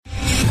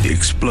The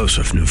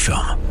explosive new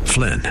film,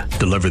 Flynn,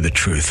 deliver the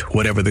truth,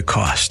 whatever the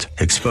cost,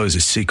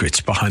 exposes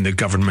secrets behind the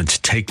government's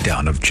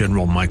takedown of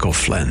General Michael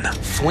Flynn.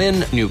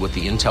 Flynn knew what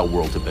the intel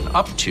world had been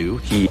up to.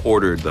 He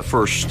ordered the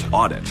first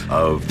audit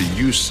of the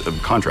use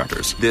of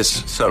contractors.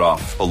 This set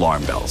off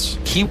alarm bells.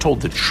 He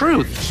told the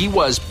truth. He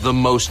was the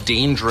most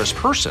dangerous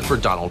person for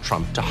Donald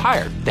Trump to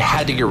hire. They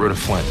had to get rid of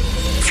Flynn.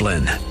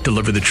 Flynn,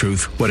 deliver the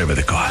truth, whatever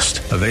the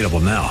cost. Available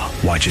now.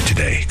 Watch it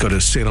today. Go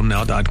to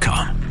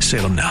salemnow.com.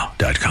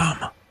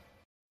 salemnow.com.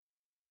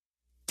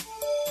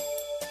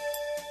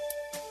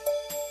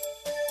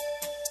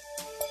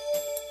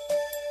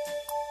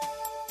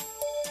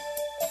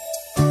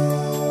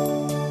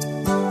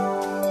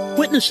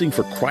 Witnessing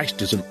for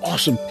Christ is an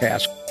awesome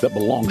task that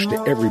belongs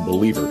to every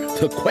believer.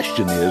 The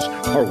question is,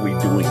 are we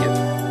doing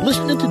it?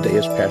 Listening today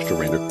as Pastor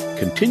Rander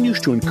continues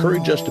to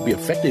encourage us to be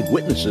effective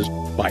witnesses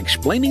by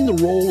explaining the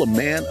role a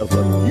man of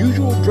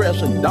unusual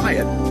dress and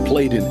diet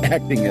played in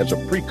acting as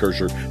a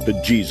precursor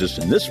to Jesus.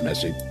 In this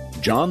message,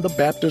 John the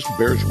Baptist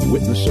bears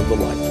witness of the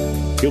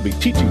light. He'll be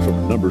teaching from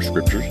a number of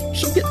scriptures,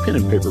 so get pen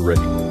and paper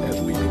ready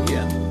as we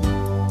begin.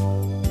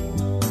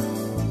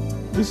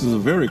 This is a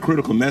very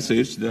critical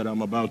message that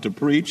I'm about to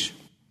preach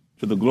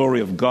to the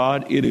glory of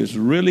God. It is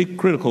really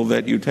critical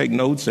that you take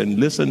notes and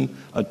listen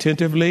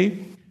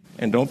attentively.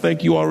 And don't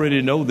think you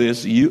already know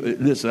this.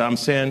 Listen, I'm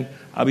saying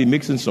I'll be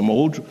mixing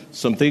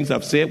some things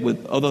I've said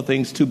with other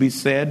things to be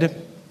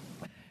said.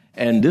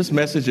 And this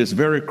message is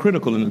very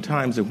critical in the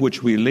times in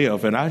which we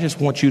live. And I just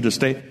want you to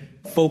stay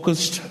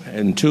focused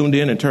and tuned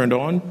in and turned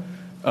on.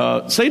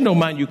 Satan don't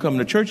mind you coming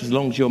to church as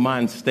long as your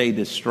mind stay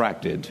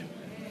distracted.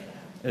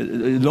 As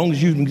long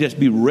as you can just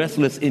be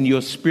restless in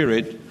your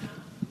spirit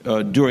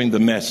during the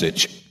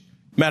message.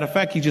 Matter of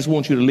fact, he just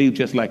wants you to leave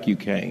just like you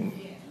came.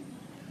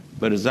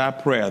 But it's our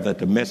prayer that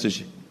the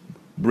message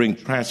bring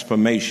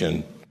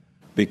transformation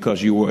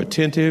because you were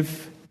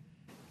attentive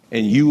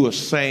and you were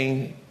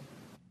saying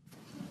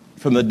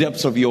from the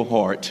depths of your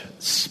heart,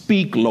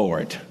 "Speak,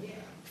 Lord,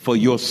 for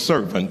your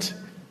servant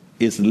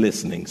is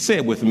listening." Say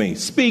it with me.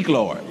 Speak,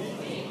 Lord,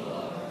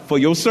 for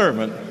your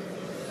servant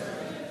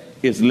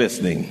is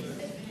listening.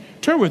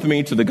 Turn with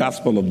me to the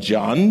Gospel of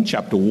John,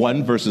 chapter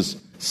 1, verses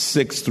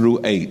 6 through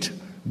 8.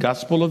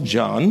 Gospel of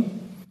John,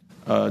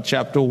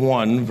 chapter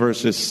 1,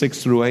 verses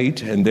 6 through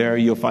 8. And there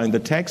you'll find the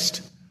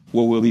text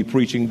where we'll be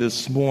preaching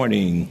this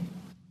morning.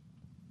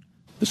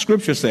 The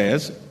scripture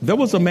says, "There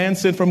was a man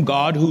sent from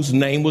God whose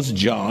name was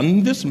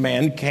John. This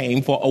man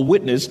came for a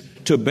witness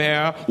to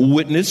bear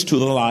witness to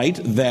the light,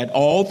 that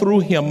all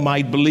through him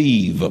might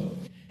believe.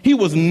 He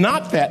was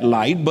not that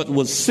light, but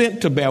was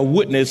sent to bear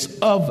witness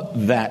of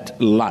that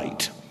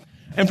light."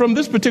 And from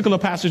this particular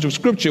passage of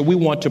scripture, we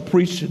want to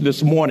preach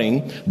this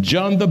morning,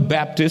 John the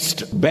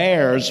Baptist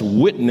bears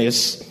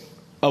witness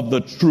of the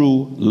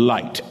true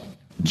light.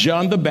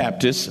 John the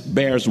Baptist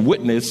bears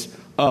witness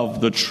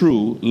of the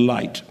true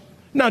light.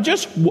 Now,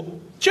 just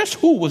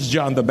who was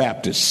John the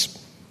Baptist?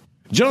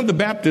 John the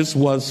Baptist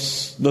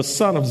was the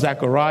son of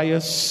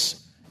Zacharias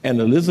and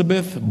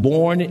Elizabeth,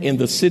 born in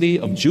the city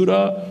of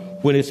Judah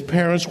when his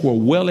parents were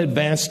well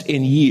advanced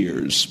in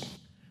years.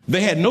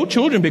 They had no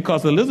children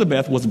because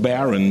Elizabeth was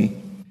barren.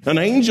 An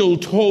angel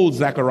told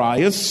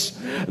Zacharias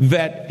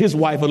that his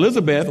wife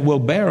Elizabeth will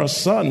bear a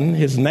son.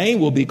 His name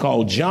will be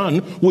called John,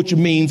 which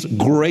means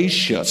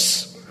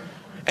gracious.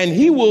 And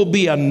he will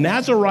be a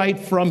Nazarite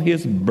from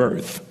his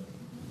birth.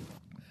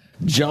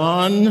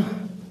 John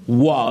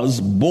was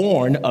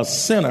born a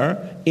sinner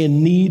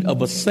in need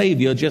of a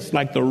savior, just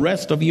like the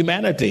rest of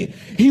humanity.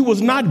 He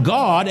was not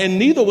God, and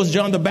neither was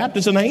John the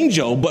Baptist an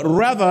angel, but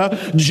rather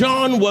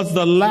John was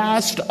the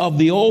last of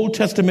the Old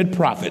Testament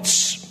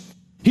prophets.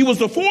 He was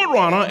the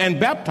forerunner and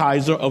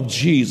baptizer of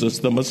Jesus,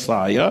 the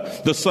Messiah,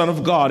 the Son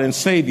of God and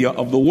Savior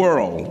of the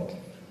world.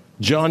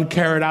 John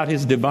carried out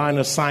his divine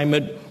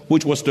assignment,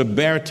 which was to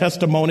bear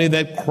testimony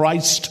that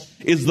Christ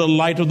is the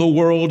light of the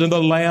world and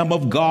the Lamb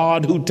of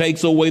God who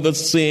takes away the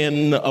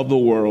sin of the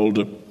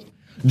world.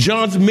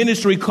 John's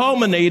ministry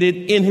culminated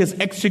in his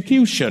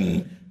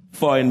execution.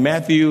 For in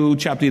Matthew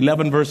chapter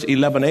 11, verse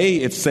 11a,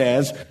 it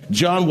says,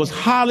 John was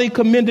highly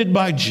commended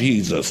by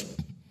Jesus.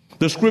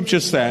 The scripture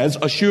says,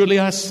 "Assuredly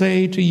I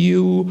say to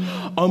you,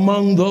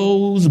 among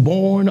those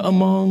born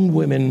among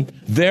women,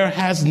 there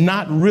has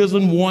not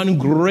risen one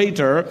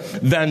greater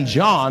than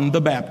John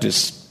the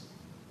Baptist."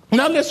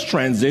 Now let's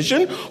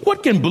transition.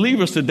 What can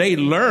believers today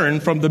learn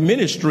from the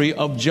ministry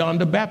of John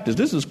the Baptist?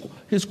 This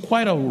is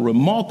quite a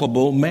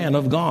remarkable man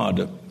of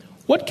God.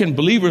 What can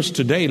believers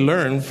today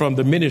learn from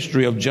the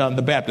ministry of John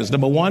the Baptist?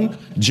 Number one,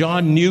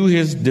 John knew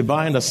his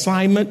divine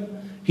assignment.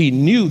 He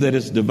knew that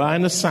his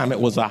divine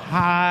assignment was a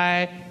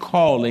high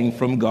calling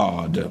from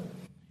God.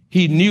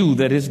 He knew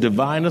that his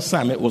divine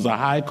assignment was a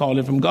high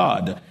calling from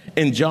God.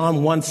 In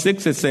John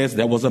 1:6, it says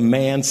there was a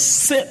man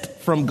sent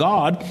from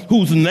God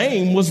whose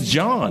name was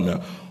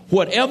John.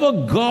 Whatever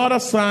God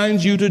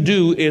assigns you to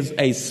do is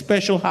a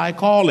special high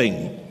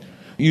calling.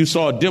 You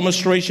saw a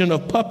demonstration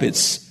of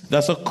puppets.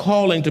 That's a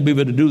calling to be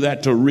able to do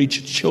that, to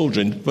reach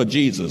children for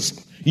Jesus.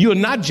 You're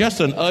not just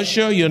an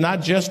usher. You're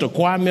not just a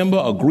choir member,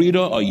 a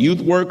greeter, a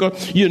youth worker.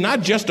 You're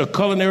not just a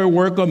culinary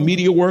worker,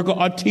 media worker,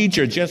 or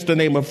teacher, just to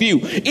name a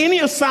few. Any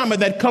assignment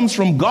that comes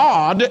from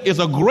God is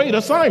a great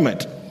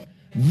assignment.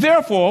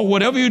 Therefore,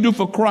 whatever you do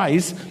for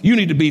Christ, you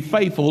need to be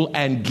faithful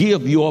and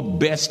give your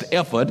best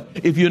effort.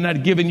 If you're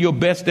not giving your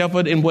best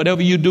effort in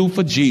whatever you do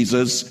for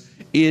Jesus,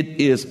 it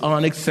is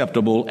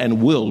unacceptable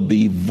and will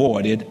be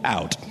voided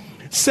out.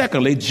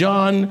 Secondly,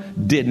 John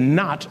did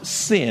not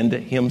send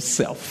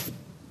himself.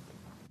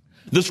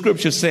 The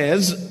scripture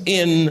says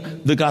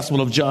in the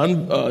Gospel of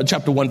John,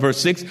 chapter 1,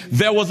 verse 6,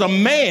 there was a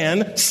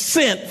man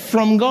sent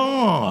from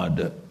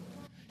God.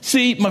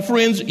 See, my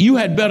friends, you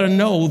had better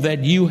know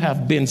that you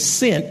have been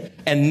sent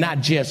and not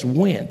just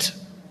went.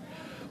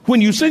 When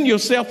you send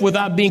yourself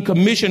without being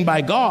commissioned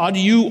by God,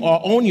 you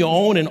are on your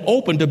own and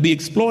open to be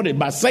exploited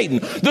by Satan.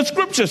 The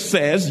scripture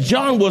says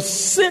John was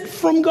sent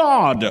from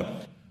God.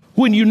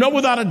 When you know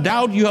without a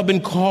doubt you have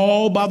been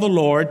called by the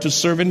Lord to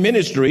serve in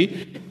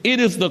ministry, it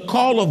is the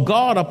call of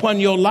God upon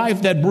your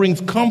life that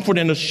brings comfort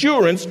and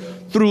assurance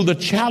through the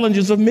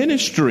challenges of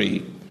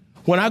ministry.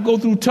 When I go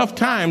through tough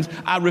times,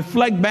 I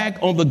reflect back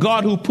on the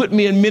God who put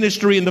me in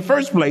ministry in the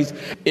first place.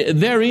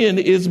 Therein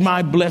is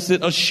my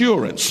blessed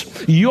assurance.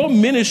 Your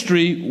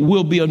ministry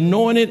will be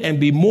anointed and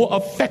be more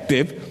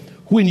effective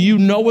when you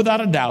know without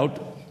a doubt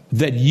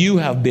that you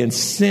have been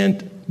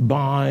sent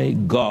by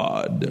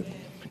God.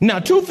 Now,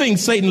 two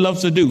things Satan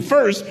loves to do.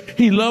 First,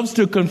 he loves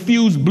to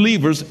confuse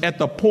believers at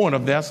the point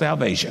of their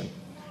salvation.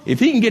 If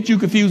he can get you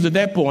confused at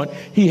that point,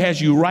 he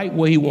has you right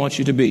where he wants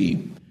you to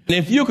be. And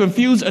if you're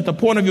confused at the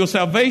point of your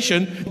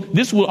salvation,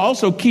 this will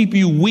also keep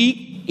you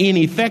weak,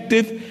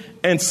 ineffective.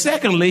 And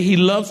secondly, he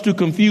loves to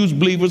confuse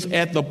believers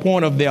at the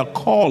point of their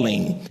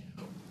calling.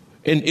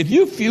 And if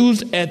you're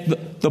fused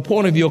at the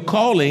point of your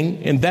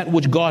calling and that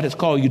which God has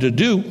called you to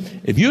do,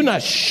 if you're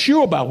not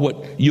sure about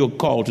what you're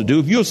called to do,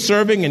 if you're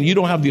serving and you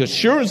don't have the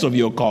assurance of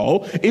your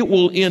call, it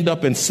will end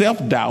up in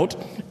self-doubt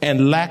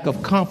and lack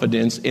of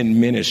confidence in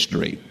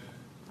ministry.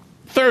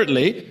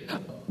 Thirdly,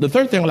 the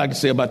third thing I'd like to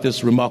say about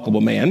this remarkable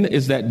man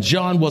is that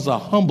John was a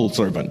humble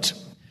servant.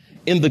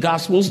 In the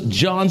Gospels,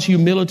 John's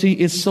humility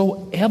is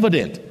so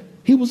evident.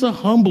 He was a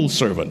humble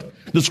servant.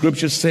 The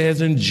scripture says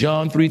in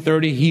John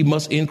 3:30, he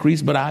must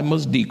increase, but I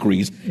must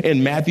decrease.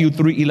 In Matthew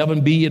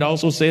 3:11b, it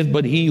also says,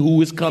 but he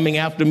who is coming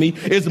after me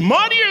is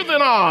mightier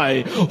than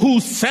I,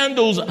 whose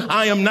sandals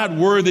I am not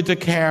worthy to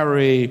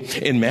carry.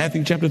 In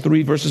Matthew chapter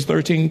 3, verses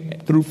 13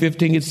 through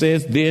 15, it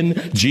says, then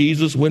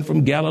Jesus went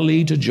from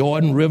Galilee to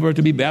Jordan River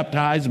to be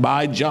baptized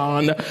by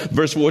John.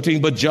 Verse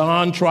 14, but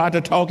John tried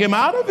to talk him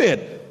out of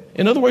it.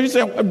 In other words, he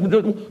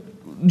said,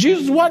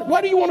 Jesus,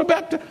 why do you want to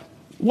baptize?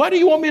 Why do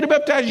you want me to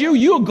baptize you?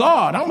 You're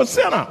God. I'm a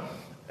sinner.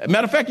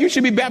 Matter of fact, you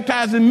should be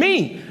baptizing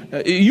me.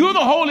 You're the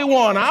Holy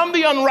One. I'm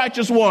the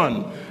unrighteous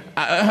one.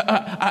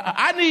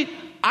 I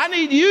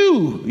need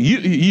you.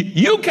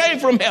 You came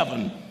from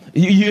heaven.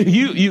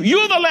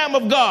 You're the Lamb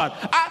of God.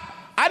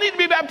 I need to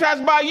be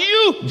baptized by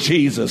you,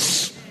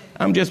 Jesus.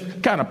 I'm just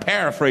kind of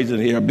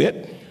paraphrasing here a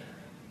bit.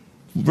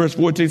 Verse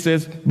 14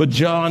 says, but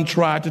John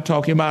tried to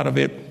talk him out of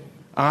it.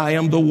 I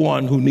am the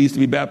one who needs to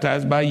be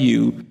baptized by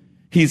you.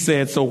 He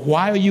said, so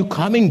why are you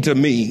coming to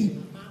me?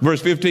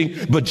 Verse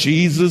 15, but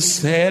Jesus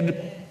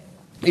said,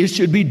 it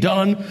should be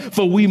done,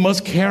 for we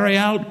must carry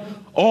out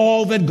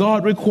all that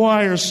God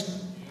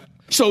requires.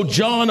 So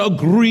John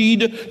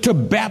agreed to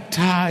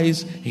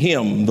baptize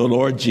him, the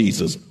Lord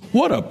Jesus.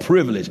 What a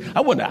privilege. I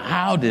wonder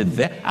how did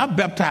that? I've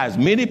baptized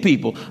many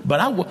people,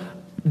 but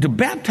to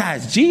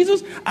baptize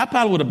Jesus, I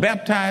probably would have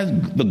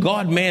baptized the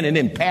God man and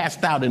then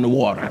passed out in the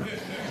water.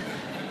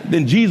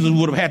 Then Jesus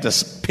would have had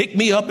to pick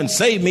me up and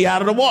save me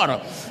out of the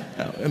water.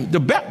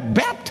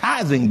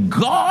 Baptizing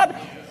God,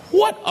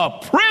 what a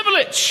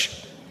privilege.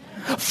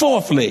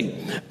 Fourthly,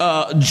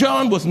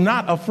 John was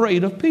not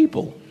afraid of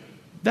people.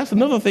 That's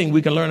another thing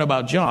we can learn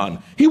about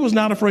John. He was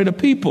not afraid of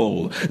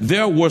people.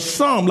 There were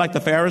some, like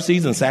the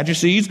Pharisees and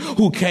Sadducees,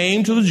 who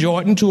came to the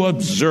Jordan to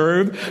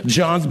observe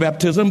John's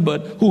baptism,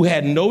 but who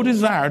had no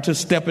desire to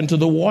step into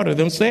the water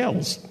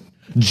themselves.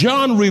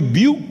 John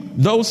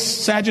rebuked those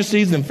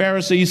Sadducees and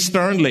Pharisees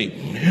sternly.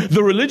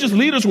 The religious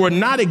leaders were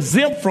not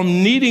exempt from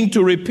needing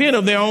to repent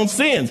of their own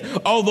sins,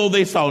 although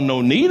they saw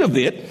no need of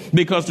it,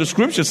 because the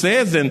scripture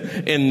says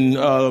in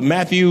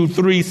Matthew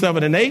 3,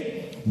 7, and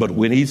 8, but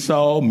when he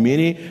saw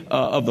many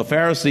of the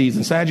Pharisees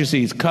and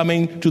Sadducees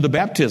coming to the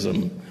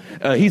baptism,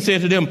 he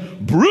said to them,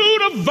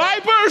 brood of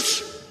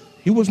vipers.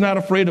 He was not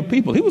afraid of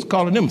people. He was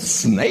calling them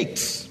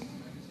snakes.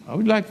 I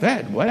was like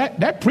that. Well,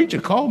 that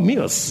preacher called me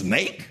a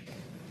snake.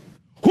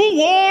 Who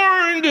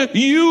warned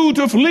you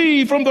to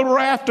flee from the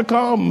wrath to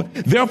come?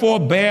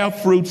 Therefore, bear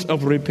fruits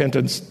of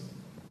repentance.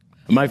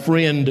 My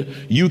friend,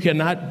 you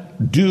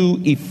cannot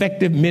do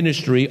effective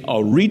ministry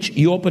or reach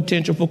your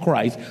potential for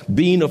Christ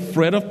being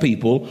afraid of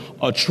people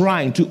or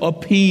trying to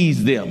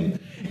appease them.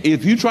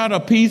 If you try to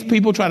appease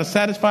people, try to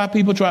satisfy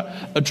people,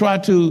 try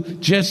to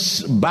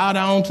just bow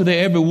down to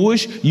their every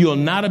wish, you'll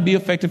not be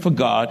effective for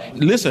God.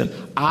 Listen,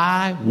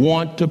 I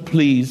want to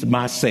please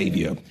my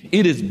Savior.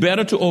 It is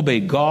better to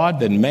obey God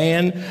than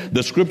man.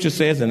 The scripture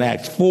says in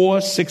Acts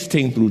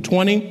 4:16 through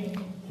 20,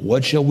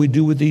 what shall we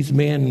do with these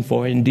men?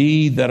 For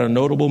indeed that a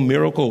notable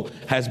miracle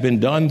has been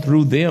done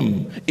through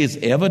them is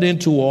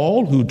evident to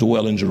all who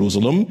dwell in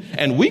Jerusalem,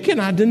 and we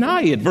cannot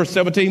deny it. Verse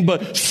 17,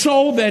 but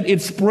so that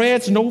it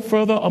spreads no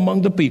further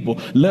among the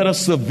people, let us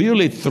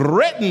severely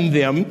threaten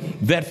them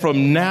that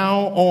from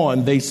now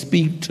on they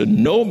speak to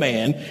no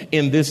man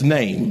in this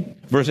name.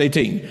 Verse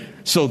 18,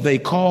 so they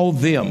called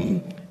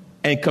them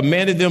and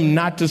commanded them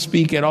not to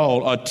speak at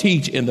all or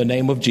teach in the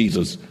name of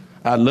Jesus.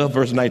 I love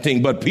verse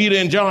 19. But Peter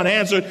and John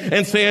answered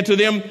and said to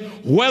them,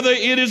 whether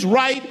it is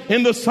right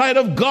in the sight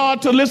of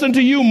God to listen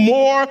to you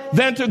more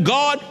than to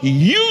God,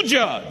 you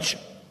judge.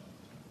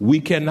 We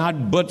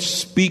cannot but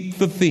speak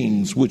the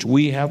things which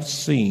we have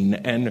seen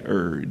and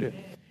heard.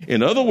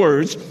 In other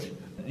words,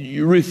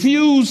 you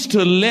refuse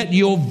to let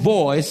your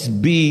voice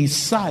be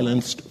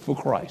silenced for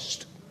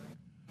Christ.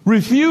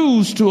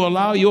 Refuse to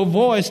allow your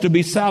voice to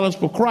be silenced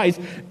for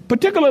Christ,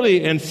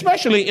 particularly and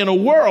especially in a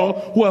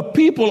world where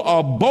people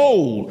are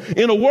bold,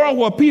 in a world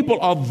where people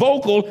are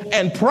vocal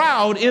and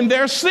proud in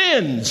their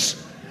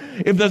sins.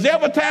 If there's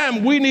ever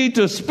time we need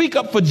to speak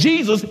up for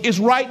Jesus, it's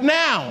right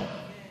now.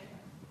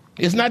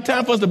 It's not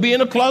time for us to be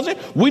in a closet.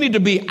 We need to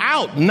be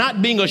out,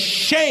 not being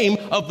ashamed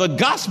of the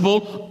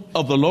gospel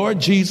of the Lord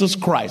Jesus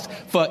Christ.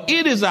 For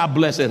it is our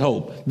blessed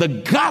hope. The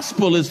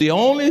gospel is the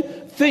only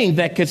thing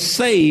that could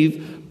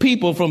save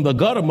people from the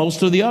guttermost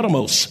to the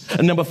uttermost.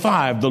 And number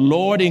 5, the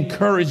Lord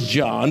encouraged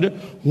John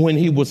when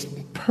he was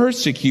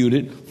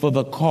persecuted for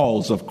the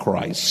cause of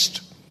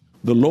Christ.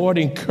 The Lord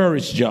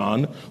encouraged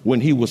John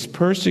when he was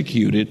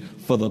persecuted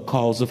for the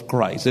cause of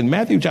Christ. In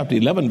Matthew chapter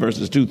 11,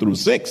 verses 2 through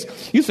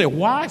 6, you say,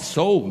 why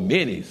so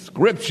many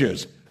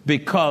scriptures?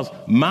 Because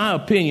my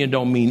opinion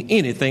don't mean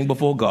anything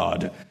before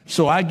God.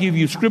 So I give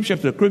you scripture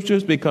after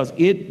scriptures because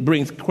it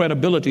brings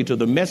credibility to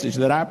the message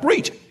that I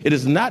preach. It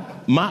is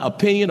not my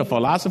opinion or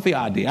philosophy or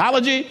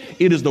ideology.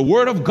 It is the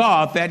word of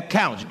God that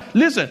counts.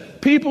 Listen,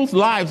 people's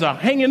lives are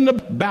hanging in the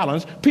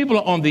balance. People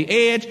are on the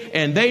edge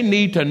and they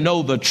need to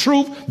know the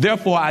truth.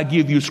 Therefore, I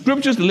give you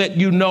scriptures to let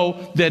you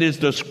know that it's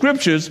the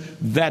scriptures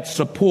that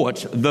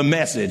support the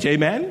message.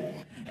 Amen.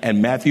 And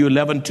Matthew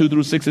 11, 2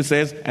 through 6, it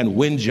says, and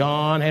when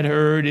John had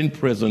heard in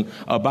prison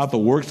about the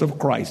works of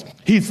Christ,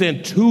 he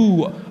sent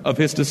 2 of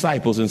his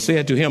disciples and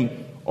said to him,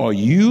 are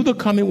you the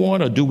coming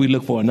one or do we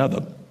look for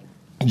another?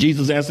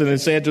 Jesus answered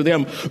and said to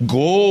them,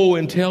 go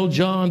and tell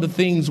John the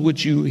things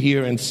which you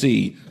hear and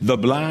see. The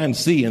blind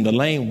see and the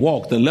lame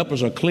walk, the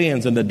lepers are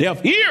cleansed and the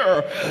deaf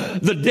hear.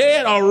 The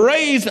dead are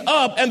raised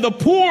up and the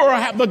poor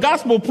have the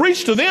gospel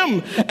preached to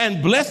them.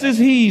 And blessed is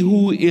he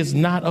who is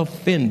not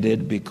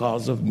offended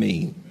because of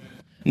me.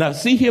 Now,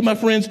 see here, my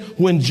friends,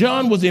 when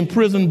John was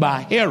imprisoned by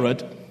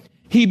Herod,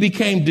 he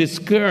became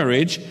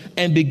discouraged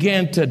and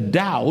began to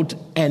doubt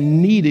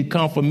and needed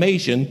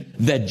confirmation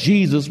that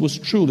Jesus was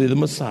truly the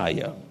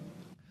Messiah.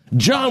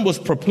 John was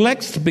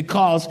perplexed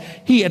because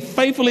he had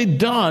faithfully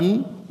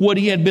done what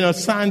he had been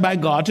assigned by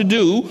God to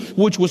do,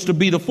 which was to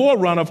be the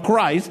forerunner of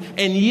Christ,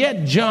 and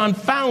yet John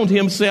found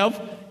himself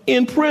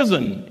in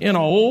prison in an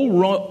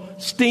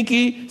old,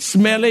 stinky,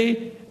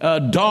 smelly,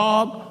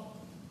 dog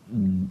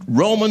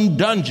Roman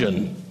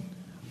dungeon.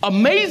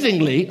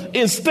 Amazingly,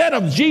 instead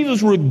of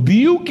Jesus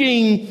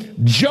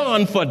rebuking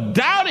John for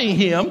doubting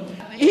him,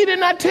 he did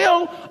not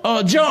tell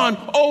John,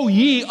 "Oh,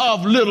 ye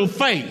of little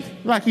faith,"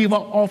 like he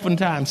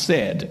oftentimes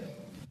said.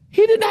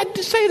 He did not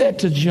say that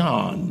to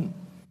John.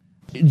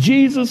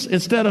 Jesus,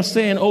 instead of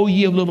saying, "Oh,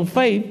 ye of little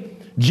faith,"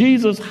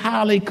 Jesus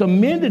highly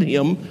commended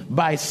him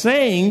by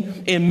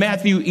saying in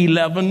Matthew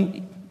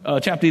 11,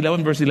 chapter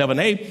 11, verse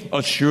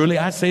 11a, "Surely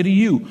I say to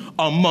you,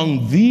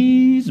 among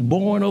these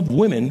born of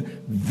women,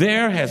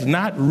 there has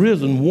not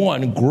risen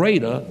one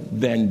greater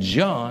than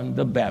John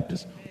the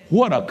Baptist."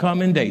 What a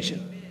commendation.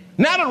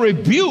 Not a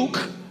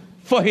rebuke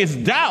for his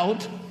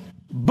doubt,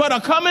 but a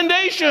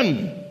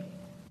commendation.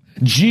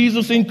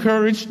 Jesus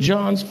encouraged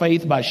John's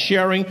faith by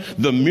sharing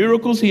the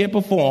miracles he had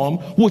performed,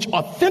 which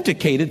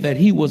authenticated that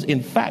he was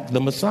in fact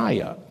the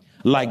Messiah.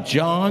 Like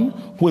John,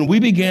 when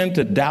we began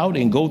to doubt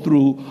and go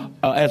through,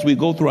 as we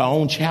go through our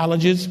own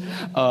challenges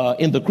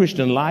in the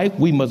Christian life,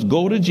 we must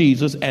go to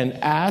Jesus and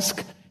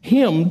ask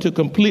him to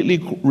completely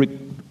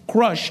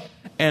crush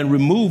and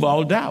remove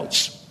all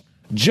doubts.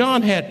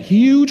 John had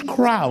huge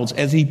crowds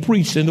as he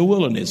preached in the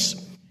wilderness.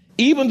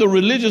 Even the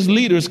religious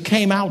leaders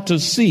came out to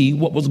see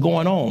what was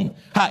going on.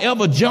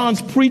 However,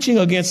 John's preaching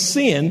against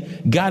sin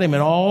got him in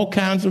all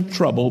kinds of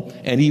trouble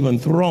and even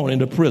thrown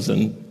into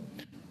prison.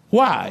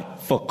 Why?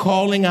 For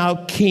calling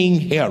out King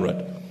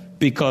Herod,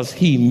 because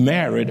he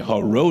married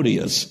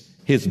Herodias,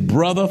 his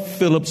brother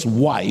Philip's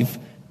wife,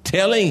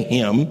 telling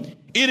him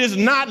It is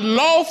not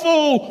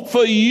lawful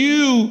for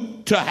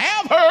you to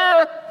have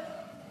her.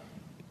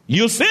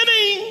 You're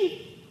sinning.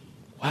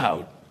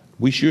 Wow,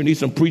 we sure need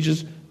some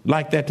preachers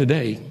like that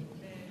today.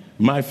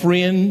 My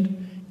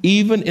friend,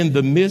 even in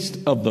the midst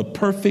of the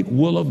perfect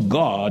will of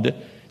God,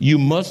 you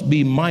must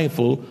be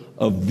mindful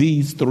of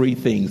these three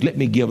things. Let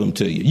me give them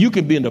to you. You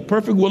can be in the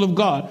perfect will of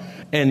God,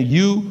 and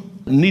you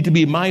need to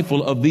be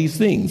mindful of these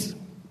things,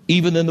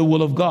 even in the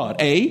will of God.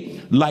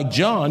 A, like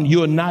John,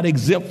 you are not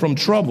exempt from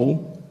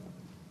trouble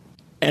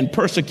and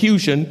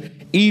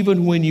persecution,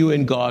 even when you're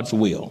in God's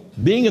will.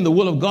 Being in the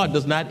will of God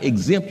does not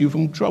exempt you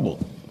from trouble.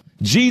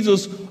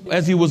 Jesus,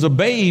 as he was a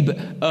babe,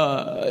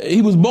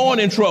 he was born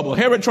in trouble.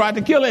 Herod tried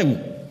to kill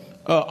him.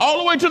 All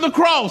the way to the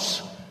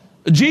cross,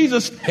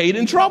 Jesus stayed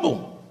in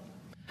trouble.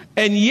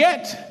 And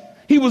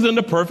yet, he was in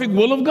the perfect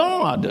will of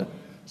God.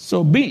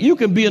 So you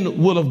can be in the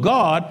will of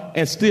God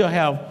and still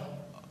have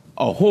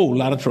a whole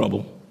lot of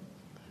trouble.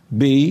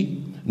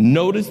 B,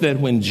 notice that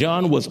when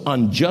John was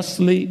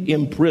unjustly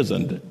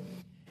imprisoned,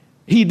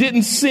 he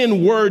didn't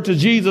send word to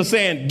Jesus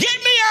saying, "Get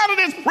me out of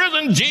this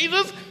prison,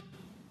 Jesus.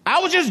 I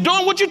was just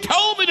doing what you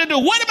told me to do.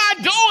 What am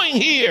I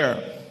doing here?"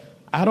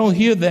 I don't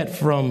hear that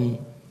from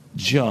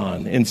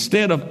John.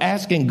 Instead of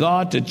asking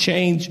God to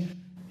change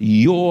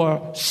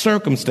your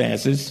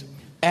circumstances,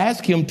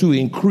 ask him to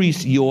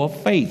increase your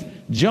faith.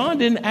 John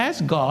didn't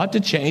ask God to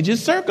change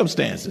his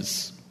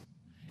circumstances.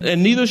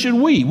 And neither should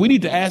we. We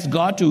need to ask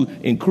God to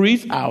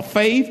increase our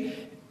faith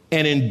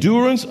and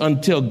endurance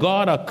until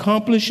God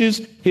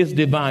accomplishes his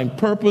divine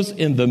purpose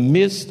in the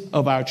midst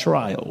of our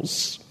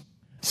trials.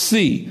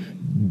 C,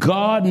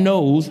 God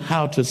knows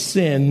how to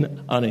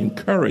send an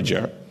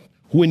encourager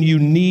when you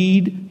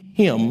need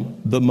him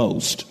the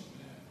most.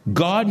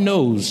 God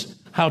knows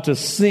how to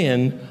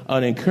send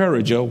an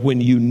encourager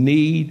when you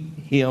need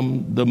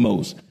him the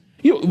most.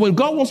 When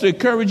God wants to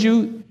encourage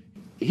you,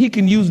 he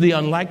can use the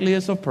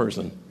unlikeliest of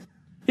person.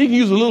 He can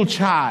use a little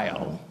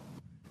child.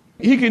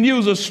 He can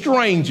use a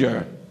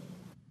stranger,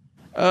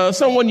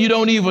 someone you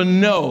don't even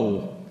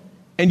know.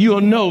 And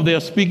you'll know they're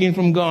speaking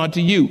from God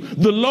to you.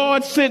 The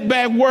Lord sent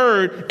back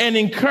word and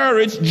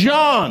encouraged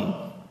John.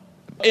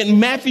 In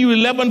Matthew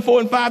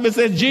 11:4-5, it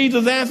says,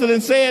 Jesus answered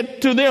and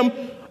said to them,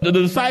 the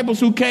disciples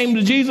who came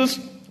to Jesus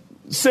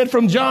said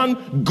from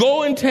John,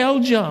 "Go and tell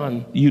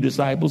John, you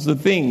disciples, the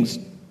things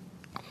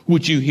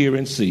which you hear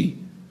and see.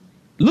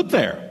 Look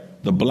there,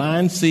 the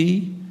blind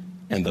see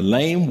and the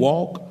lame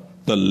walk,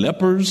 the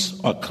lepers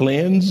are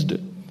cleansed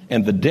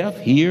and the deaf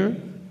hear,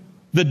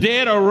 the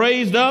dead are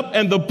raised up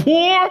and the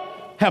poor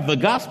have the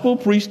gospel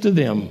preached to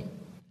them."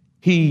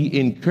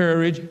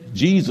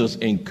 Jesus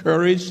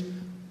encouraged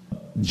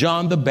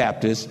John the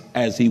Baptist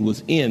as he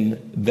was in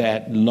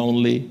that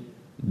lonely,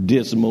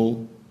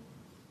 dismal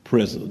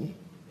prison.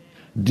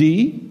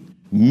 D,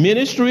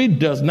 ministry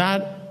does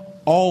not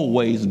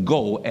always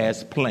go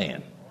as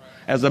planned.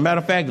 As a matter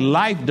of fact,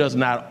 life does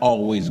not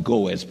always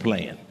go as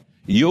planned.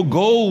 Your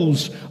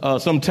goals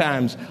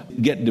sometimes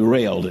get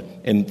derailed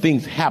and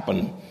things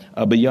happen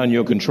beyond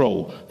your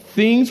control.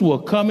 Things will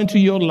come into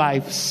your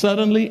life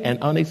suddenly and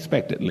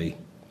unexpectedly.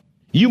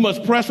 You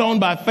must press on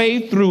by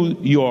faith through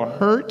your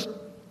hurt.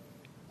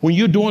 When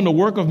you're doing the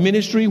work of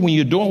ministry, when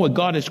you're doing what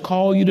God has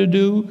called you to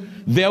do,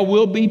 there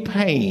will be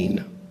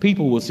pain.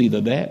 People will see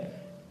to that,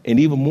 and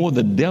even more,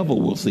 the devil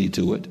will see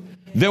to it.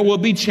 There will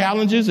be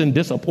challenges and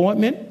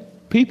disappointment.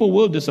 People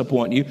will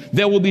disappoint you.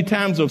 There will be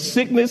times of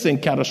sickness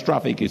and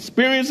catastrophic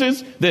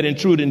experiences that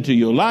intrude into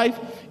your life,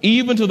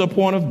 even to the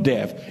point of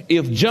death.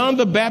 If John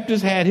the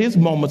Baptist had his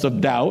moments of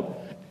doubt,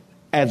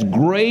 as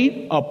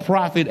great a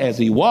prophet as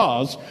he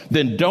was,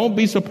 then don't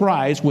be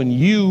surprised when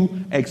you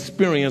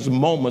experience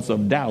moments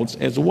of doubts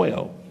as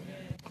well.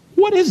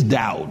 What is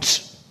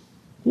doubt?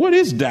 What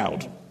is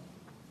doubt?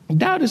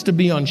 Doubt is to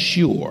be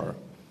unsure.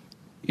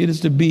 It is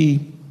to be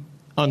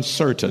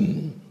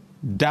uncertain.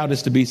 Doubt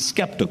is to be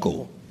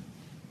skeptical.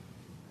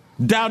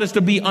 Doubt is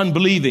to be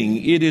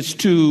unbelieving. It is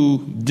to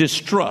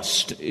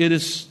distrust. It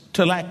is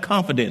to lack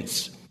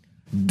confidence.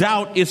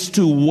 Doubt is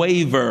to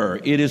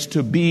waver. It is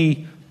to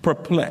be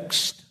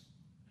perplexed.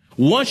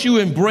 Once you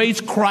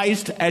embrace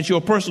Christ as your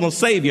personal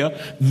Savior,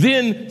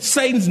 then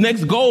Satan's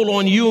next goal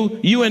on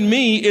you and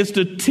me, is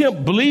to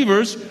tempt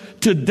believers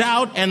to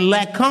doubt and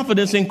lack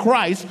confidence in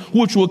Christ,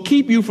 which will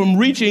keep you from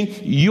reaching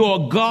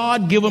your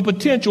God-given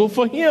potential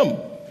for him.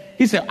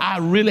 He said, "I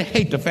really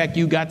hate the fact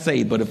you got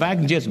saved, but if I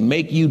can just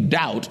make you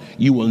doubt,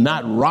 you will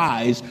not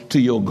rise to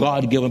your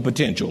God-given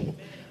potential."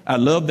 I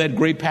love that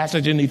great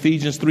passage in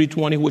Ephesians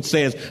 3:20, which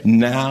says,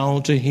 "Now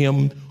to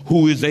him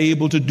who is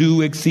able to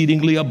do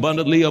exceedingly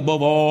abundantly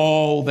above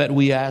all that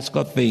we ask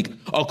or think,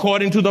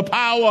 according to the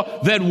power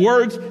that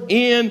works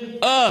in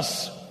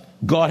us."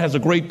 God has a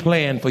great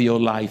plan for your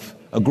life,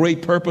 a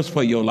great purpose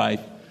for your life.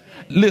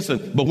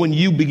 Listen, but when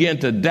you begin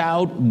to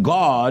doubt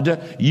God,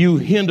 you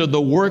hinder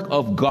the work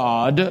of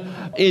God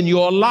in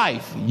your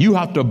life. You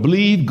have to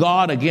believe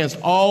God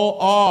against all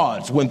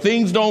odds. When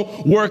things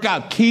don't work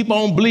out, keep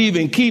on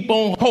believing, keep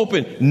on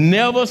hoping.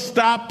 Never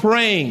stop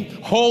praying.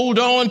 Hold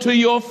on to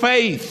your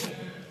faith.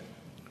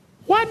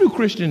 Why do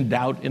Christians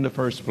doubt in the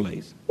first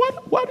place? Why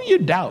Why do you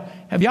doubt?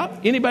 Have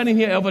anybody in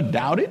here ever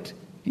doubted?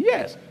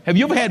 Yes. Have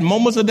you ever had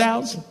moments of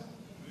doubts?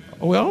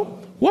 Well,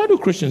 why do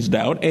Christians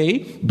doubt?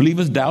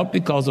 Believers doubt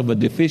because of a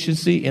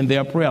deficiency in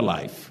their prayer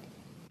life.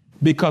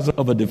 Because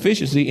of a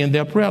deficiency in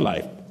their prayer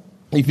life.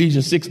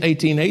 Ephesians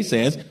 6:18a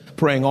says,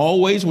 praying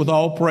always with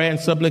all prayer and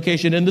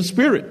supplication in the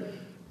Spirit.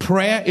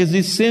 Prayer is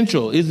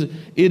essential.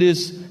 It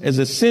is as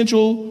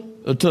essential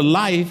to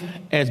life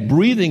as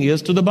breathing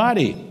is to the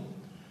body.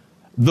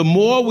 The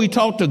more we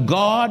talk to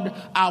God,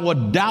 our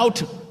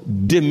doubt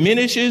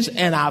diminishes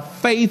and our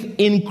faith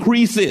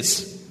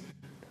increases.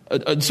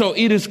 So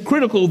it is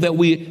critical that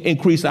we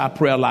increase our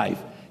prayer life.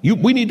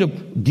 We need to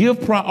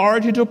give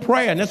priority to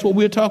prayer, and that's what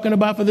we're talking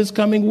about for this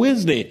coming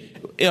Wednesday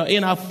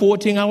in our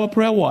 14-hour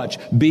prayer watch.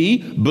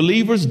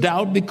 Believers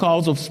doubt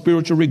because of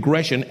spiritual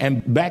regression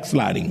and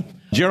backsliding.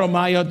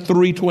 Jeremiah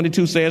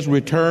 3:22 says,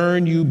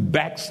 return, you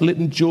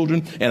backslidden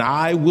children, and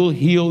I will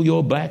heal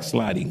your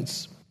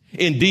backslidings.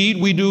 Indeed,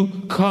 we do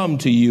come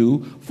to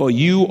you, for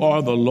you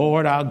are the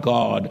Lord our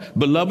God.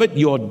 Beloved,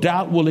 your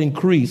doubt will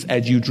increase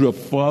as you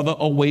drift further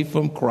away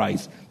from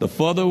Christ. The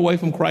further away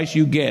from Christ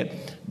you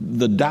get,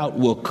 the doubt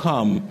will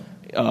come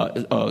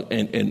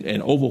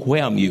and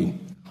overwhelm you.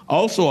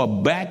 Also, a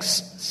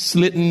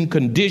backslidden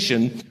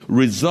condition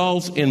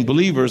results in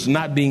believers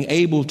not being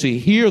able to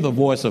hear the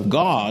voice of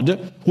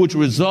God, which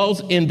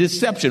results in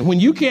deception. When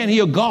you can't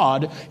hear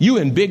God,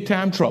 you're in big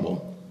time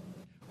trouble.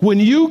 When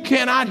you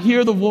cannot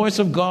hear the voice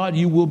of God,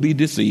 you will be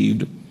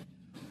deceived.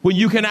 When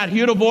you cannot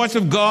hear the voice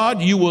of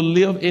God, you will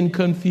live in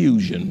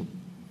confusion.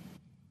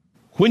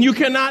 When you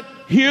cannot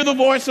hear the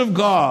voice of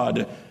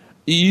God,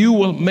 you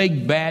will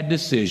make bad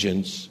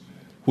decisions.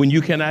 When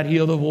you cannot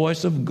hear the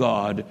voice of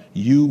God,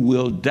 you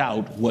will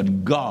doubt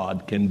what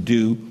God can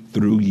do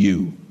through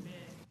you.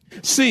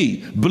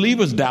 C,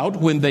 believers doubt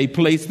when they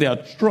place their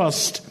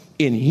trust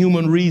in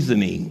human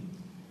reasoning.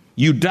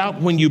 You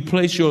doubt when you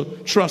place your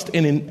trust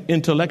in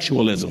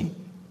intellectualism.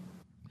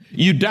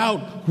 You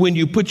doubt when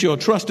you put your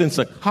trust in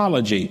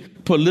psychology,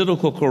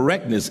 political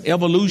correctness,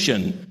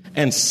 evolution,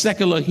 and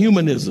secular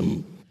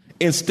humanism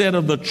instead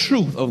of the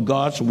truth of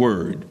God's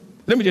word.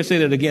 Let me just say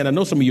that again. I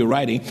know some of you are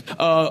writing.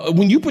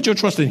 When you put your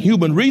trust in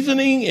human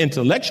reasoning,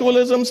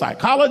 intellectualism,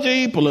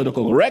 psychology,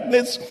 political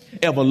correctness,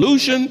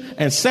 evolution,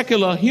 and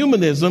secular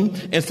humanism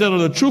instead of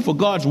the truth of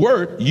God's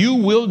word, you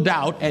will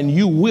doubt and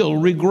you will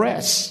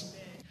regress.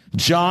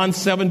 John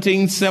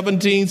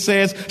 17:17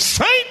 says,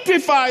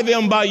 sanctify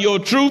them by your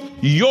truth.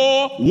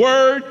 Your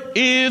word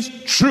is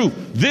truth.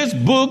 This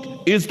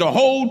book is the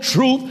whole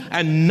truth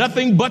and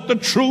nothing but the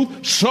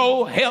truth.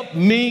 So help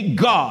me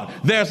God.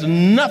 There's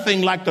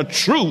nothing like the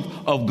truth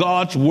of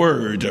God's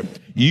word.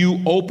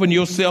 You open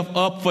yourself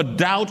up for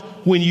doubt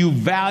when you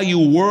value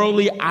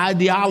worldly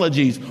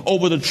ideologies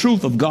over the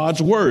truth of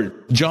God's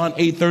word. John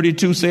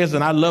 8:32 says,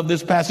 and I love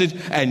this passage,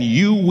 and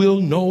you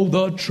will know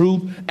the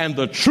truth, and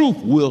the truth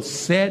will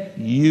set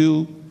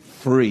you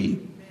free.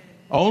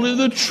 Only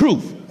the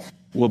truth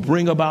will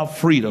bring about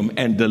freedom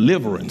and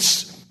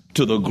deliverance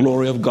to the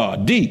glory of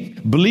God. D,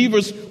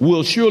 believers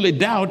will surely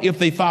doubt if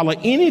they follow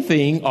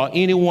anything or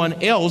anyone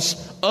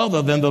else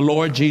other than the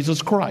Lord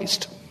Jesus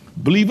Christ.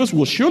 Believers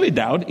will surely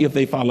doubt if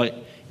they follow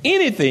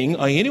anything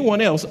or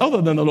anyone else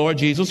other than the Lord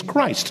Jesus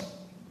Christ.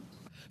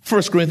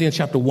 1 Corinthians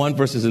chapter 1,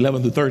 verses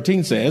 11 through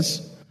 13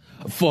 says,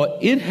 for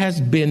it has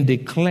been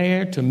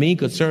declared to me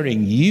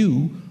concerning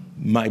you,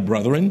 my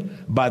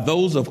brethren, by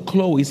those of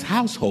Chloe's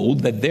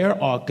household, that there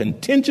are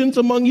contentions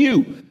among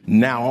you.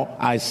 Now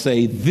I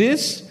say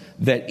this,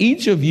 that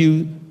each of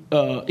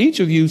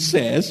you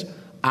says,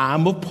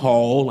 I'm of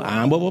Paul,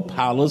 I'm of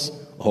Apollos,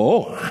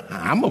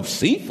 I'm of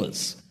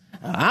Cephas,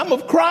 I'm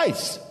of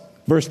Christ.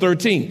 Verse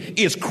 13,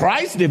 is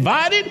Christ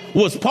divided?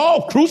 Was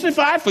Paul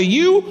crucified for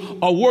you?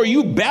 Or were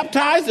you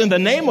baptized in the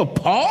name of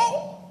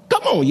Paul?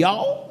 Come on,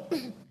 y'all.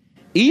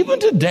 Even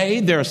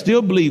today, there are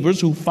still believers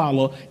who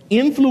follow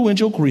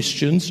influential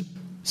Christians,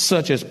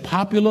 such as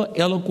popular,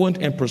 eloquent,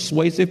 and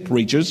persuasive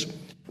preachers.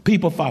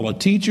 People follow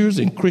teachers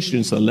and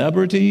Christian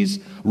celebrities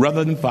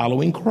rather than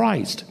following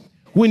Christ.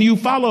 When you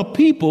follow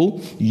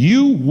people,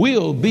 you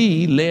will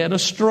be led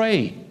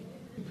astray.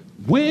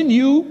 When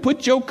you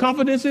put your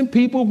confidence in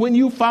people, when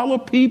you follow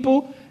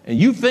people, and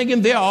you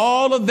thinking they're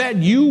all of that,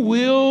 you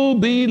will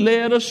be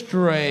led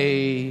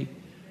astray.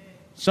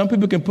 Some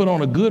people can put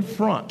on a good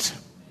front.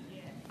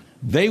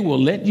 They will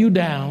let you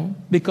down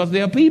because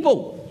they're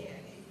people.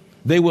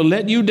 They will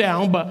let you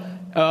down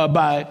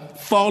by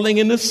falling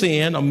into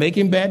sin or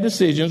making bad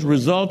decisions,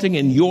 resulting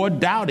in your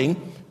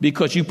doubting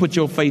because you put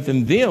your faith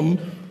in them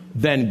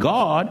than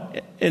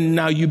God. And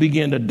now you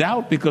begin to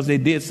doubt because they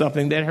did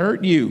something that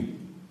hurt you.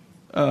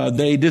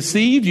 They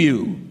deceived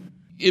you.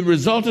 It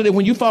resulted in,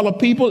 when you follow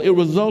people, it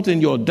results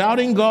in your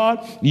doubting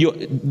God,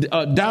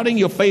 doubting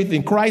your faith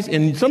in Christ.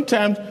 And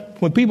sometimes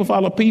when people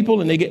follow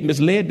people and they get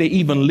misled, they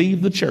even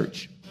leave the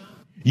church.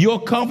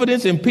 Your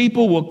confidence in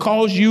people will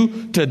cause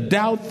you to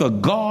doubt the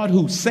God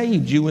who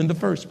saved you in the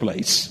first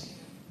place.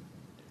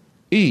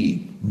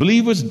 E,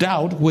 believers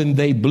doubt when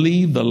they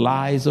believe the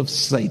lies of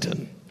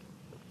Satan.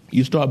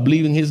 You start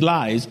believing his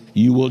lies,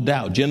 you will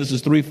doubt.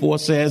 Genesis 3:4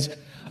 says,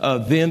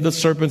 then the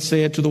serpent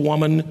said to the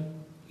woman,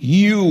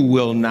 you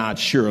will not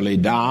surely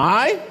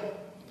die.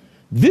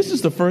 This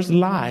is the first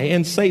lie,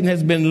 and Satan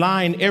has been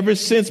lying ever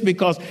since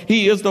because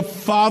he is the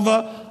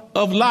father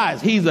of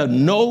lies. He's a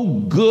no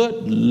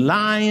good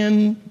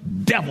lying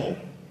devil.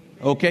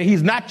 Okay,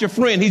 he's not your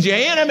friend. He's your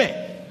enemy.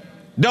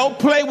 Don't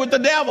play with the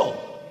devil.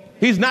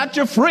 He's not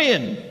your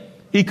friend.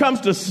 He comes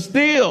to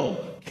steal,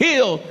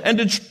 kill, and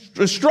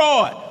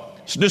destroy.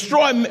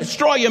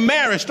 Destroy your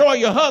marriage, destroy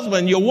your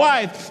husband, your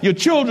wife, your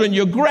children,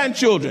 your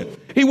grandchildren.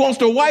 He wants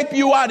to wipe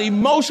you out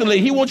emotionally.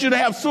 He wants you to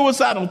have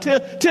suicidal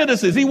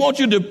tendencies. He wants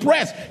you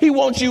depressed. He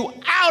wants you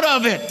out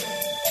of it.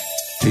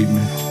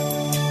 Amen.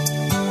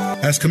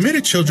 As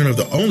committed children of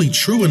the only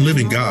true and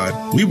living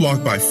God, we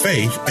walk by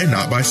faith and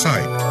not by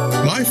sight.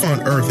 Life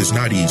on earth is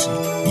not easy.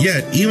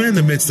 Yet, even in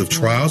the midst of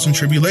trials and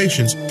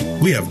tribulations,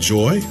 we have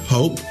joy,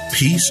 hope,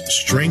 peace,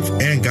 strength,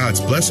 and God's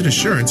blessed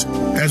assurance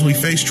as we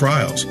face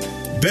trials.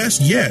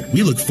 Best yet,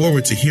 we look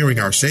forward to hearing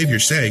our Savior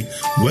say,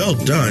 well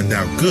done,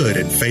 thou good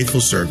and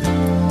faithful servant,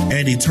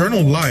 and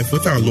eternal life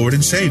with our Lord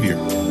and Savior.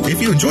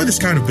 If you enjoy this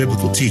kind of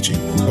biblical teaching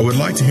or would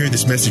like to hear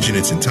this message in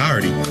its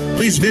entirety,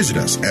 please visit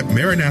us at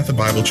Maranatha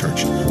Bible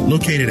Church,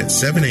 located at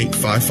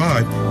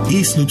 7855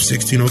 East Loop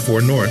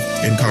 1604 North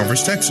in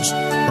Converse, Texas,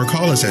 or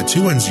call us at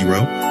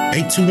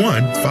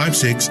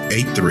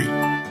 210-821-5683.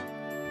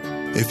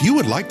 If you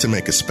would like to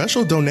make a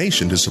special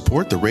donation to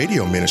support the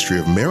radio ministry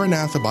of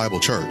Maranatha Bible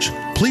Church,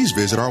 please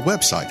visit our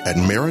website at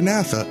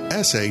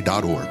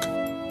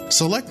maranathasa.org.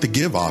 Select the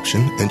Give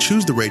option and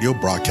choose the Radio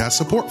Broadcast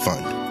Support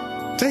Fund.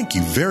 Thank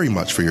you very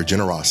much for your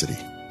generosity.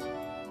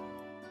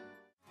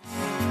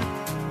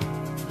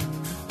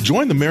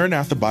 Join the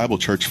Maranatha Bible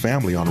Church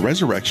family on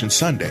Resurrection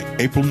Sunday,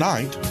 April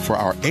 9th, for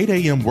our 8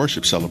 a.m.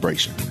 worship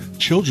celebration,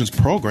 children's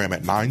program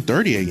at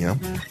 9:30 a.m.,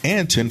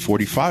 and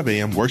 10:45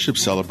 a.m. worship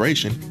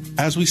celebration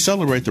as we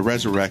celebrate the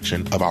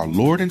resurrection of our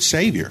Lord and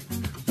Savior.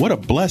 What a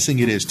blessing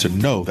it is to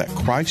know that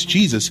Christ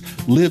Jesus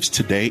lives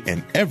today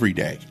and every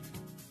day.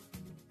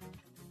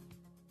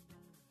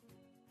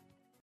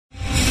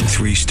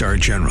 3-star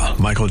General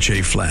Michael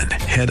J. Flynn,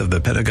 head of the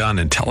Pentagon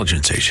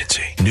Intelligence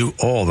Agency, knew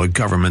all the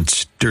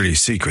government's dirty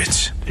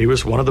secrets. He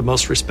was one of the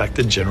most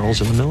respected generals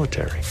in the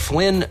military.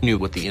 Flynn knew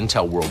what the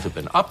intel world had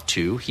been up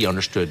to. He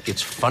understood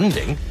its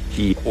funding.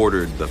 He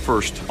ordered the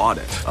first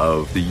audit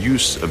of the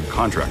use of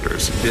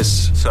contractors.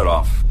 This set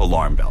off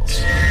alarm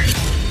bells.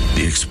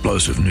 The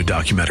explosive new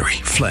documentary,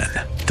 Flynn,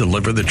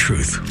 Deliver the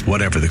Truth,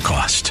 Whatever the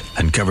Cost,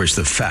 uncovers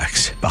the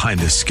facts behind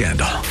this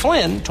scandal.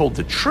 Flynn told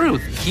the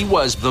truth. He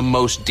was the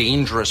most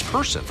dangerous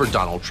person for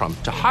Donald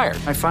Trump to hire.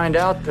 I find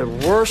out the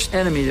worst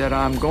enemy that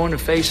I'm going to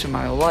face in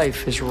my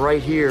life is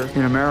right here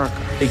in America.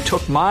 They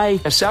took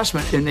my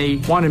assessment and they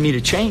wanted me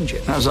to change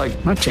it. And I was like,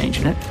 I'm not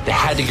changing it. They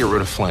had to get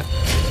rid of Flynn.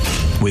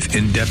 With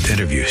in-depth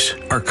interviews,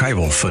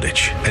 archival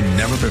footage, and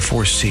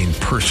never-before-seen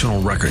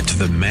personal records of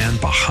the man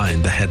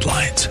behind the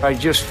headlines. I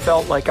just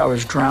felt like I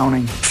was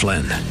drowning.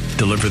 Flynn,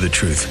 Deliver the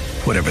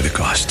Truth, Whatever the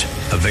Cost.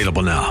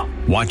 Available now.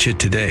 Watch it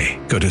today.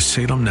 Go to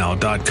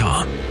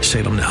salemnow.com.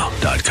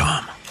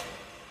 salemnow.com.